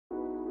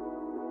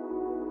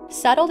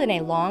Settled in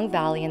a long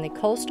valley in the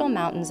coastal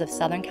mountains of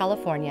Southern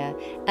California,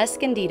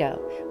 Escondido,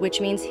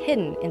 which means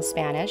hidden in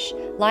Spanish,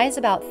 lies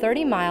about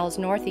 30 miles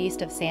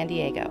northeast of San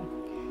Diego.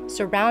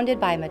 Surrounded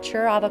by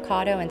mature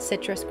avocado and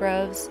citrus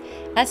groves,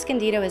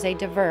 Escondido is a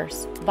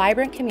diverse,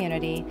 vibrant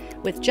community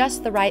with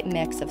just the right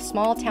mix of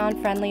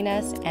small-town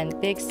friendliness and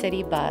big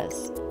city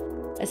buzz.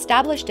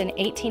 Established in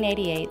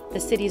 1888, the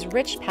city's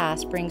rich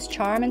past brings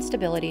charm and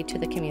stability to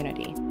the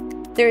community.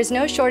 There is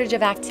no shortage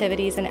of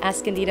activities in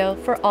Escondido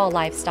for all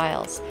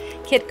lifestyles.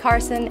 Kit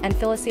Carson and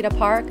Felicita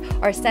Park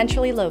are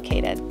centrally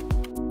located.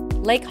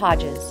 Lake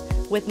Hodges,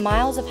 with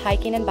miles of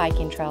hiking and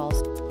biking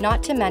trails,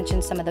 not to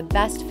mention some of the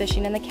best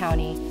fishing in the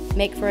county,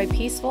 make for a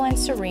peaceful and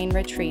serene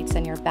retreats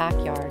in your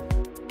backyard.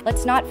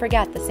 Let's not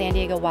forget the San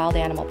Diego Wild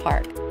Animal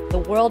Park,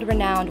 the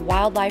world-renowned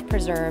wildlife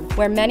preserve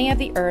where many of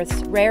the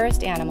Earth's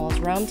rarest animals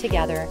roam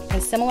together in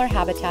similar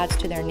habitats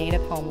to their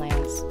native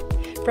homelands.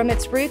 From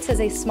its roots as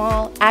a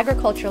small,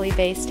 agriculturally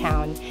based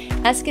town,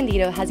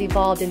 Escondido has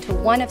evolved into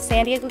one of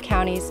San Diego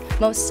County's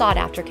most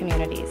sought-after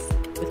communities.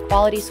 With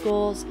quality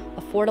schools,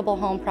 affordable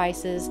home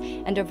prices,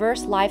 and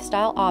diverse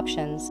lifestyle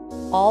options,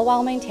 all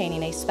while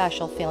maintaining a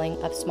special feeling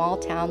of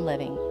small-town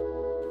living.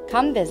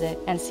 Come visit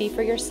and see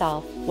for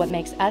yourself what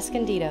makes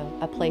Escondido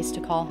a place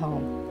to call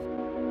home.